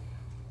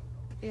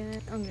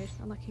 Jeg angrer,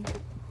 han er king. Ikke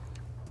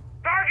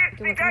bare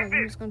til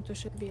magen, så skal han til å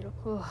kjøre bil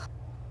opp. Åh.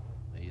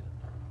 Nei da.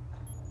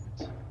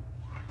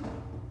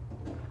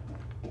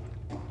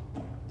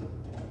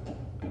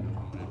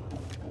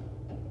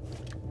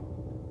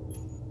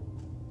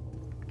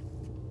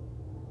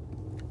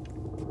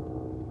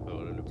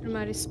 De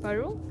er i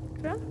Sparrow,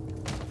 tror jeg.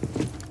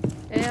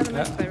 Ja, de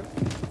er i Sparrow.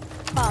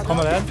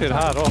 Kommer det en fyr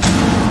her også?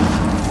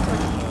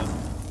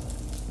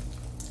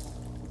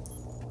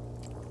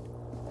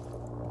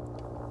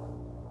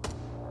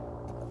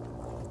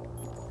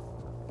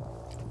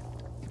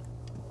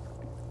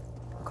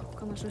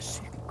 Han er så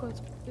syk og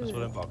Jeg så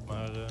den bak meg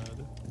her,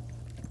 du.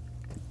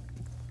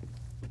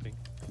 Ting.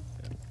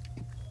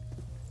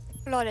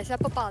 Lårer seg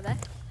på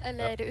badet,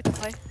 eller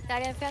utenfor. Der er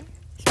en fjern.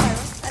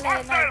 Sparrow,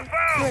 eller nei,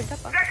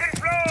 muligtappa.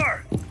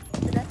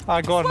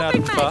 Jeg går ned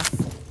på.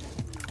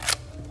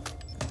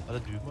 Er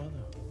det du, mann?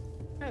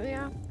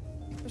 Ja,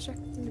 forsøk.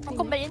 Han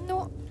kommer inn nå.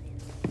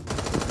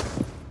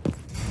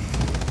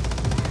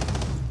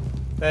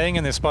 Det er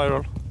ingen i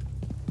Spiral.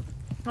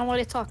 Han var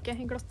i taket,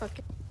 i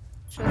glasstaket.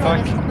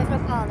 Lårer kommer fra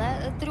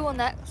badet.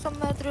 Drone, som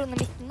drone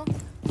midten nå.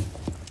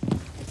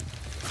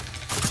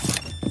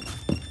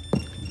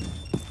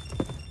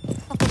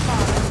 Oppe på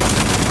badet.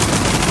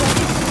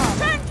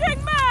 Changing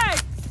mag!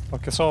 Var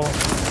ikke så...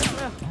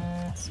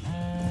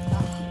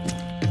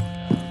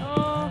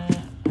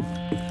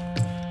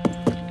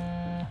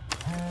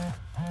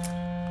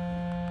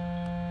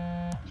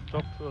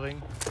 Stopp,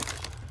 ring.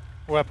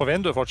 Hun er på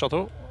vinduet fortsatt,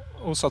 hun.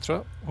 Osa, tror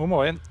jeg. Hun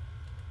må inn.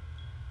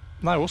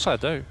 Nei, Osa er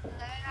død.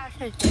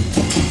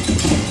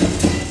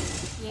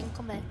 Ingen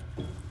kommer.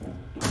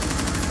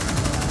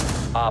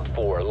 Op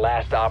 4,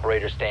 last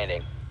operator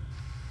standing.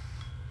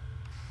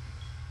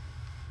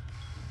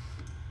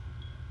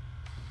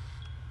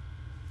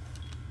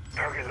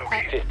 Target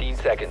located. 15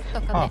 seconds.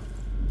 Dokka Ah.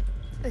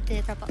 mi. Ute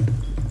i trappa.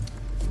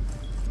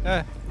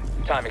 Ja.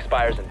 Time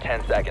expires in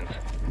 10 seconds.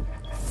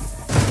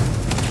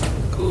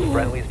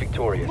 Friendly's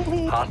victorious.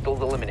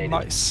 Hostiles eliminated.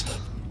 Nice.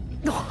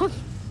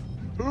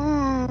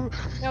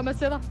 Ja, men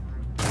se da.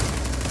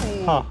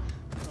 Ha.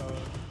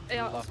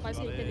 Ja,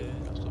 Spice gikk veldig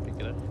godt. Jeg står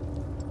ikke der.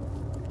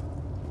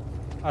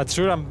 Jeg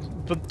tror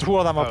to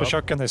av dem var på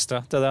kjøkkenet i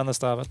sted. Det er det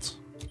eneste jeg vet.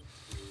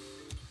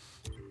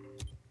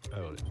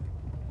 Jeg var det.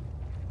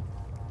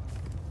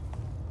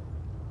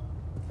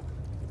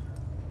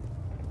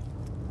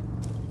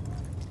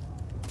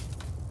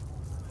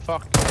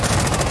 Fuck.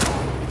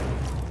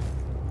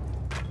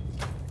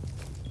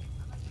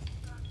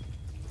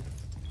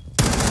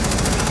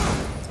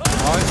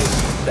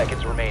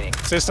 Seconds remaining.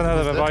 Siste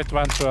nede ved right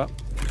vent, tror jeg.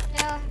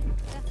 Ja,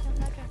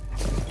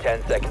 rett der.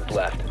 10 seconds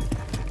left.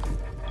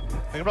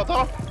 Hvilken plate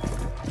da? 5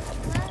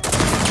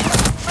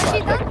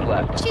 seconds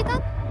left. Skyt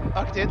han!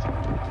 Har ikke tid.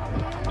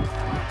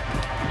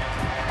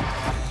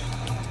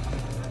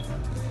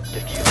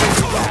 Defused is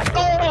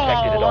active.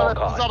 Protected at all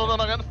costs. Sa du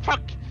denne gangen?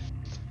 Fuck!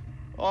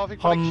 Å, jeg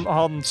fikk panikk.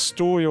 Han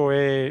sto jo i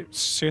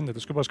synet. Du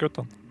skulle bare skutt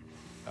han.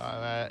 Ja,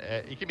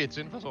 ikke mitt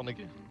syn, for sånn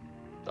ikke.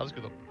 Det hadde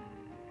skutt han.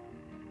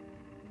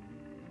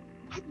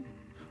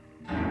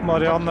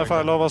 Marianne, får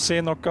jeg lov å si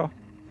noe? Ja,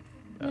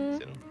 si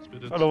noe. Spytt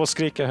Jeg ut. får lov å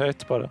skrike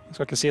høyt, bare. Jeg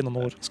skal ikke si noen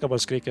ord. Jeg skal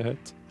bare skrike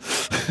høyt.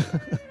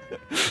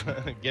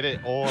 Get it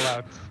all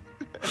out.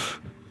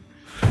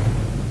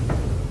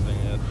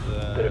 Trenger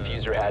The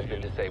diffuser has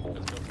been disabled.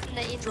 Den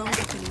er inne.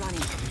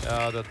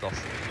 Ja, det er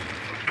dassen.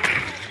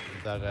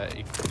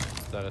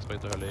 Der er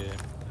sprengt og høll i...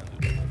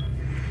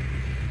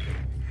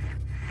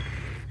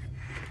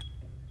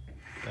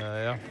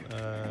 Ja,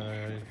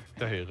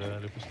 til høyre,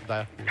 Lupus.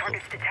 Der.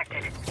 Targets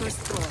detected.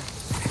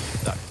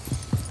 Der.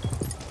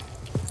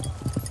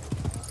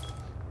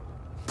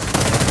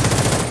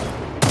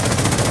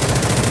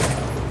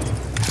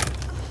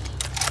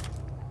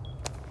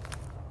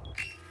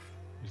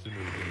 Hvis du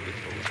mulig litt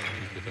for ikke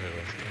til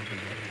høyre.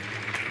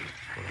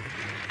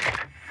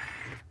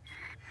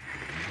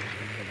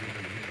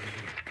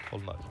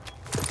 Hold den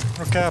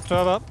der. OK, jeg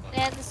prøver. Det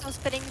er en som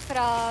springer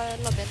fra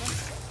lobbyen nå.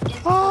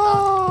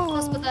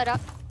 Pass på døra.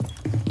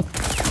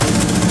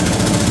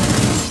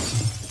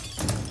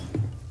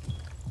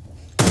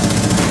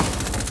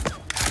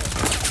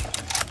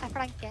 Jeg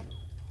flanker.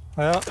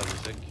 Ja. Der blir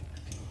sekk.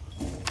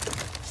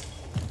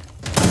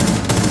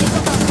 Ikke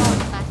ta bak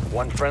meg.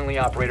 One friendly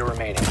operator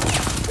remaining.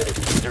 The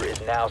diffuser is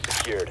now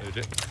secured.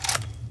 Nydelig.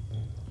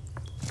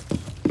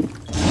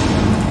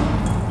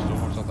 Står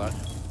fortsatt der.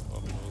 Og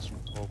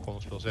begynner å komme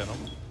og slå oss gjennom.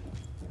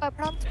 Bare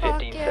plant 15 bak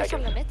seconds.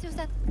 skjoldet mitt,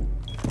 Jostein.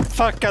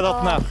 Fuck, jeg datt Å,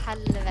 ned.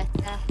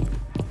 helvete.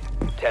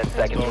 10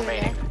 seconds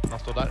remaining. Han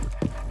står der.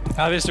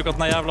 Jeg visste jo ikke at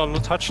den jævla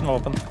touchen var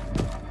åpen.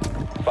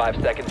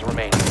 5 seconds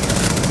remaining.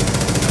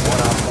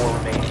 One op 4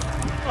 remaining.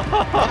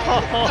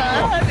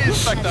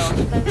 He's back down.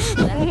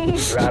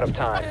 You're out of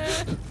time.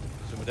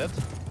 Dead?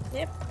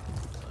 Jep.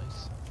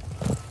 Nice.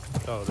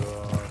 Klarer du å...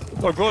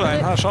 Da går jeg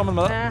inn her sammen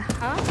med deg.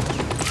 Hæ?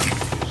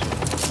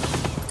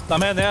 De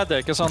er nede,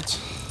 ikke sant?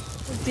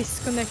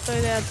 Disconnecta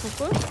i det jeg tok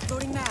på.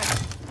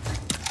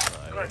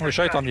 Og vi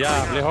skjøt han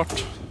jævlig hardt.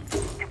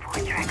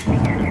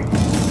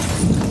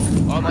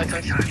 Nice.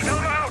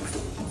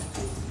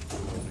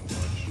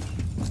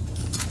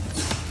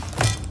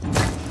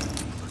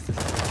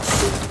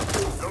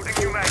 Loading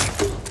new mag.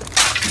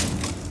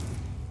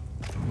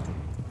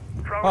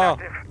 Drone Ah.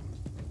 active.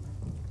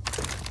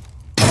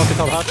 Han har ikke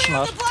tatt hatchen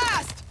her.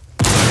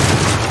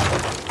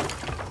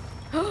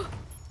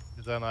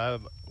 Then I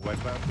have white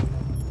van.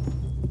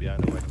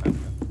 Behind the white van.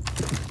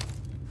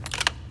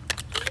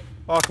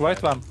 Bak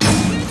white van.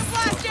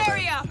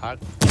 Her.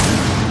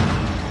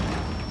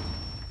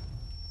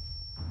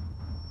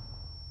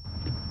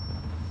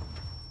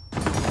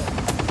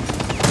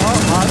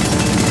 Her.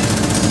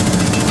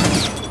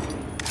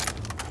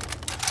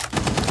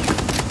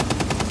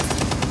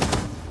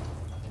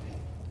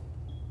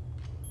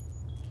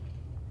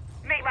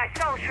 Meet my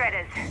soul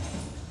shredders.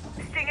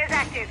 Sting is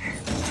active.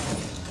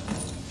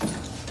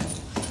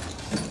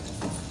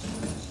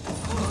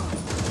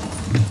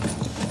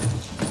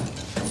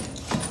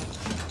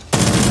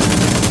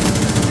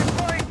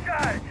 Deploying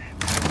charge.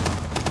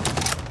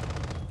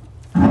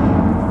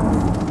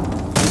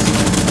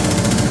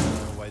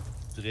 White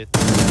dritt.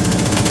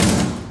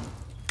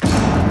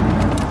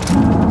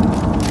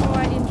 Oh,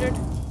 I'm injured.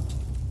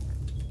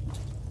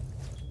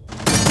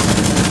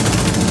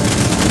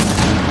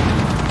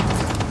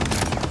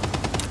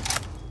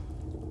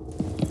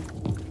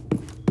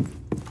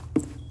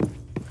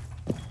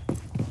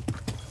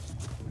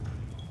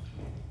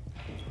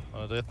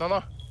 Har du dritt nå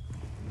da?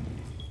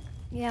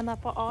 En er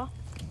på A.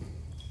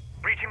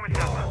 Breaching with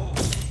Nova.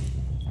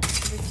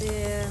 Litt i...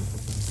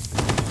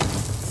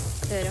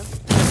 Høyre.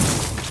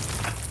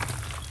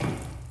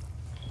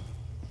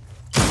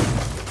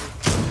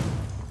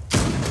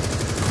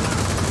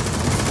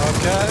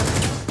 Ok.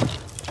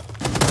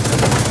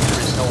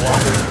 No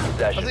longer in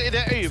possession. Altså, i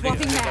det øyeblikket...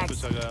 Swapping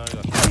mags.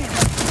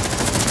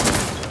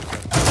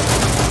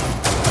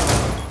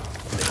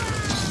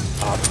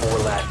 Op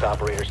 4 last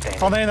operator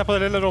standing. Han er inne på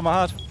det lille rommet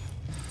her.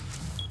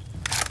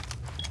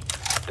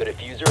 The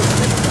diffuser is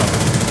been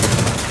recovered.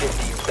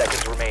 15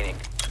 seconds remaining.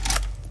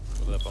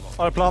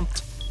 Har det plant.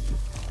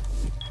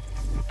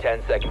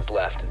 10 seconds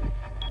left.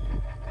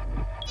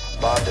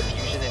 Bomb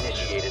diffusion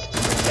initiated.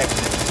 Protect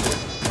the diffuser.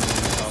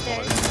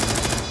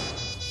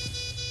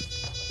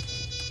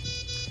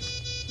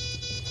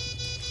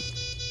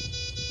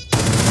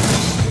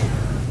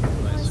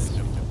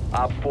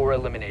 Op 4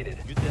 eliminated.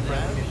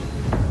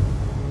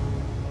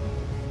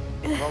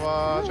 Hva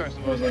var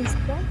sjansen for å se?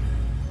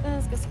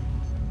 Skal se.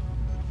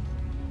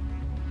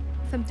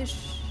 57.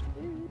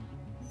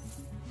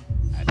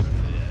 Jeg tror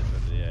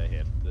de er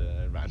helt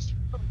random.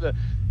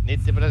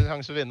 90%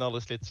 sjanse å vinne,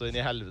 alle slitt så inn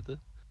i helvete.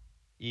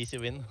 Easy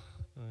win.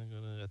 Da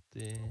går det rett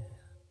i...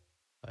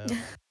 Ja,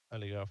 jeg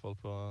ligger i hvert fall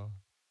på...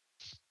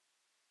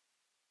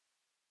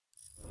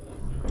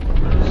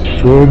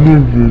 Son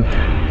of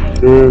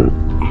a...